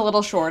 And it's a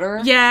little shorter.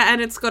 Yeah,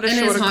 and it's got a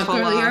shorter hot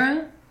collar. girl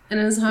era? And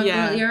in his hot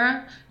girl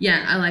era?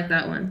 Yeah, I like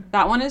that one.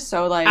 That one is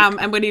so, like...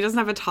 and when he doesn't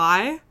have a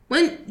tie.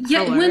 When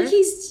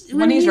he's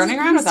running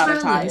around without a tie,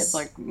 stylish. it's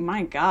like,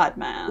 my God,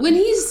 man. When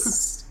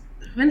he's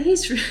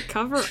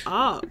Cover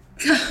up.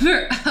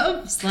 cover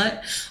up,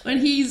 slut. When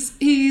he's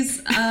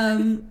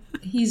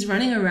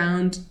running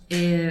around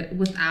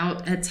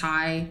without a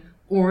tie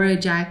or a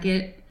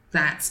jacket,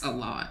 that's a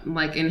lot.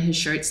 Like, in his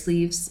shirt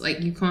sleeves,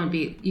 like, you can't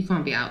be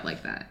out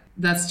like that.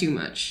 That's too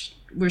much.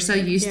 We're so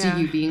used to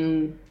you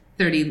being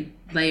 30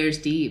 layers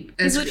deep.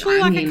 He's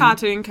literally a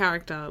cartoon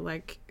character.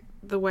 Like,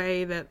 the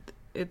way that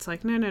it's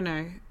like, no.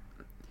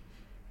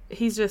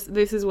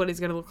 This is what he's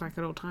going to look like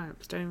at all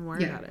times. Don't even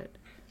worry about it.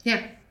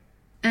 Yeah.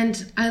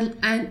 And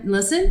I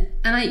listen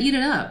and I eat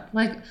it up.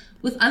 Like,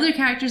 with other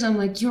characters, I'm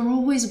like, you're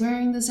always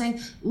wearing the same.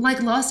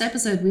 Like, last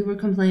episode, we were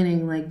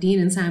complaining, like, Dean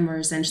and Sam are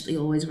essentially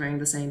always wearing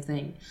the same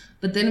thing.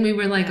 But then we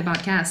were like,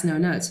 about Cass, no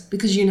notes.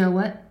 Because you know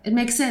what? It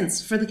makes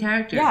sense for the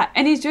character. Yeah,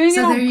 and he's doing it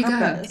on there you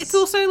purpose. go. It's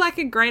also, like,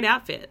 a great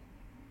outfit.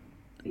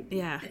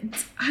 Yeah.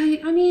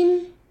 I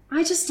mean,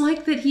 I just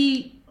like that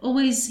he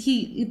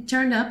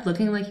turned up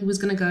looking like he was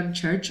going to go to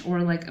church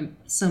or, like,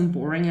 some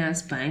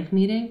boring-ass bank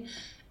meeting.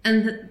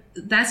 And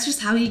that's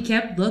just how he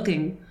kept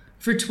looking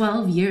for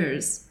 12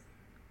 years.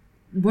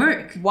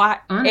 Work. Why?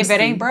 Honestly. If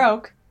it ain't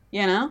broke,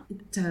 you know?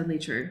 Totally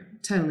true.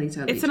 Totally It's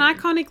true. an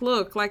iconic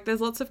look. Like,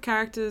 there's lots of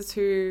characters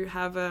who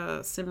have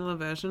a similar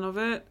version of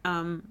it,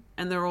 and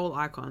they're all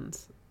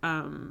icons.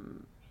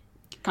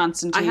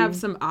 Constantine. I have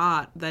some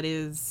art that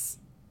is...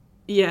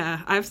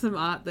 Yeah, I have some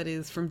art that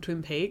is from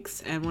Twin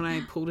Peaks, and when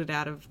I pulled it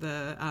out of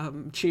the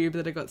tube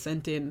that I got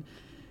sent in,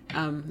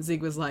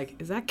 Zig was like,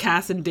 "Is that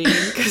Cass and Dean?"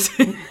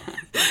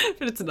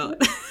 But it's not.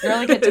 You're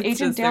like, it's It's Agent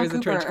just, Dale there is a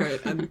trench Cooper.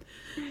 coat, and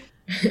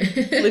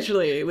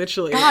literally,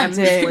 God, and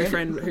his Zig.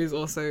 boyfriend who's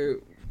also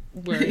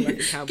wearing like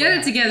a cowboy Get it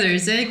hat. together,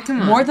 Zig.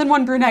 Come on. More than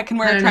one brunette can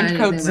wear I a don't know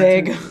trench coat,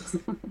 anything Zig.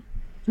 about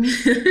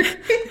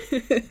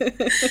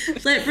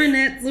Let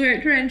brunettes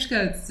wear trench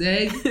coats,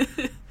 Zig.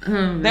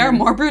 There are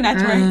more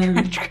brunettes wearing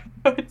trench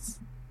coats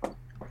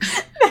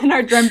than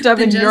are dreamt of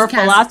Than in just your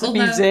Cass,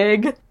 philosophy, although-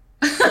 Zig.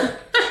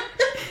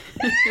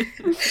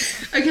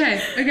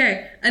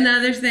 Okay.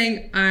 Another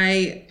thing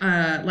I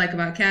like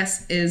about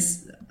Cass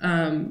is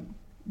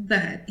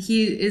that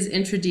he is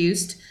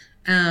introduced,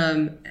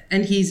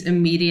 and he's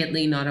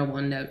immediately not a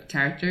one-note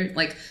character.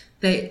 Like,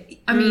 There's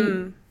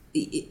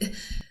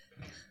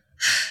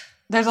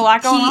a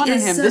lot going on in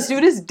him. This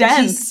dude is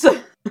dense.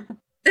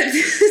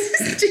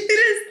 This dude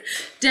is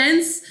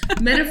dense,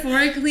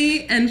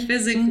 metaphorically and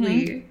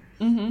physically.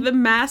 The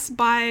mass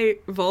by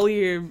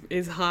volume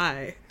is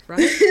high, right?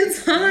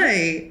 It's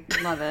high.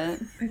 Love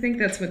it. I think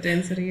that's what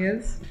density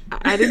is.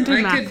 I didn't do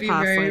I math could be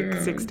past very like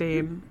wrong.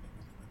 16.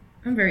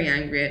 I'm very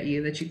angry at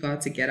you that you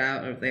got to get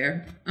out of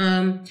there.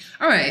 All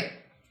right.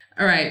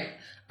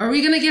 Are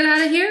we gonna get out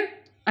of here?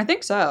 I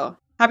think so.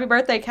 Happy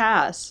birthday,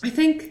 Cass. I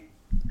think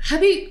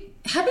happy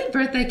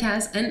birthday,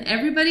 Cass, and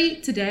everybody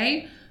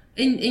today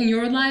in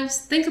your lives.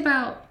 Think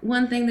about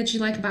one thing that you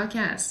like about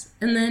Cass,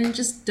 and then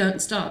just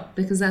don't stop,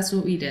 because that's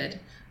what we did.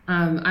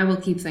 I will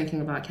keep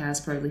thinking about Cass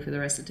probably for the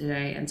rest of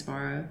today and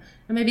tomorrow,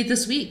 and maybe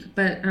this week.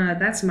 But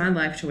that's my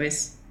life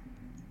choice.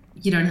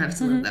 You don't have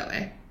to live that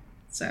way.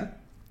 So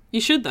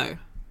You should though.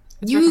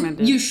 It's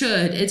recommended. you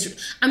should.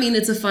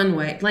 It's a fun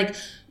way. Like,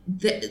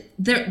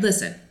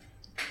 listen.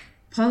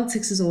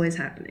 Politics is always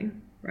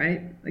happening,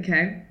 right?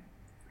 Okay.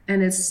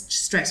 and it's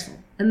stressful.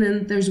 And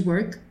then there's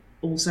work,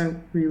 also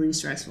really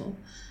stressful.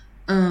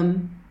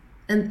 And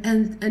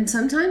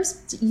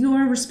sometimes you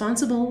are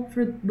responsible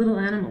for little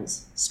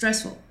animals,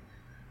 stressful.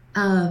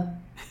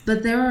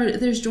 But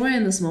there's joy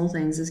in the small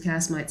things, as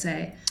Cass might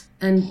say.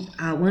 And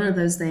one of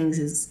those things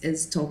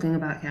is talking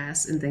about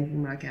Cass and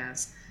thinking about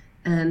Cass.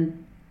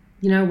 And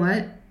you know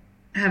what?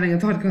 Having a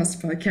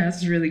podcast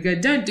is really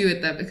good. Don't do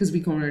it though, because we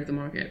cornered the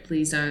market.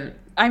 Please don't.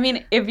 I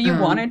mean, if you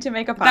wanted to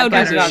make a would be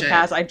podcast about shit.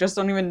 Cass, I just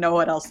don't even know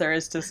what else there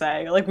is to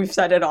say. Like, we've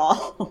said it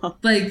all.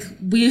 Like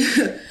we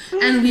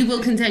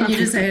will continue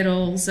to say it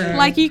all. So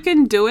Like, you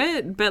can do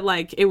it, but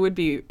like it'd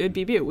be a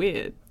bit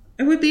weird.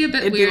 it would be a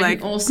bit It'd weird. be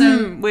like,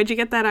 Also, where'd you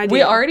get that idea?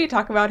 We already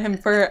talk about him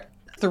for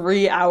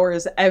 3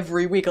 hours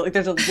every week. Like,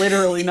 there's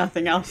literally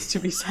nothing else to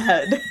be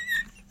said.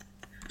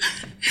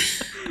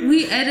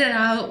 we edit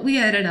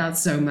out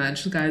so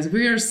much, guys.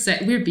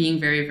 We're being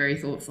very, very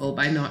thoughtful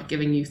by not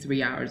giving you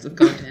 3 hours of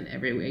content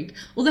every week.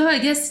 Although I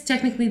guess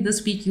technically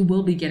this week you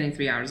will be getting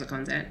 3 hours of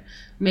content,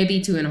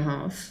 maybe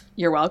 2.5.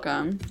 You're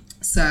welcome.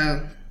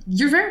 So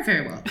you're very,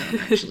 very welcome.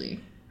 Actually,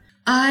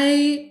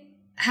 I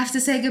have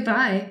to say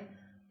goodbye,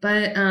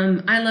 but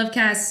I love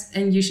Cass,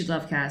 and you should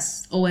love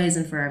Cass always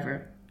and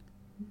forever.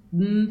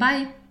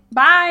 Bye.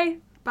 Bye.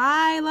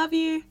 Bye, love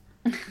you.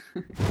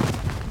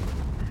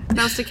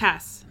 That was to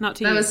Cass, not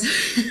to That you. was.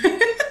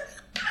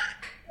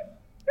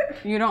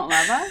 You don't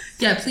love us?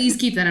 Yeah, please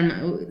keep that in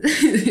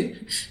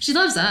mind. She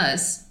loves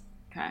us.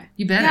 Okay.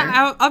 You better.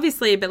 Yeah,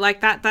 obviously, but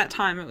like that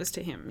time it was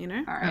to him, you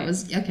know? All right. That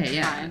was okay.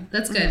 Yeah, Fine.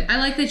 that's good. I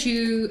like that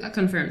you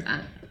confirmed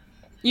that.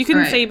 You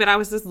couldn't Alright. see, but I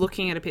was just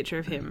looking at a picture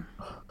of him.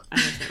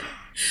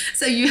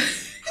 So you.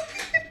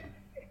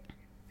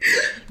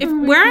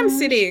 Where I'm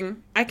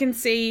sitting, I can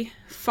see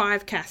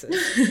 5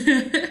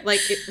 Casses,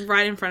 like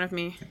right in front of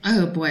me.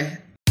 Oh boy.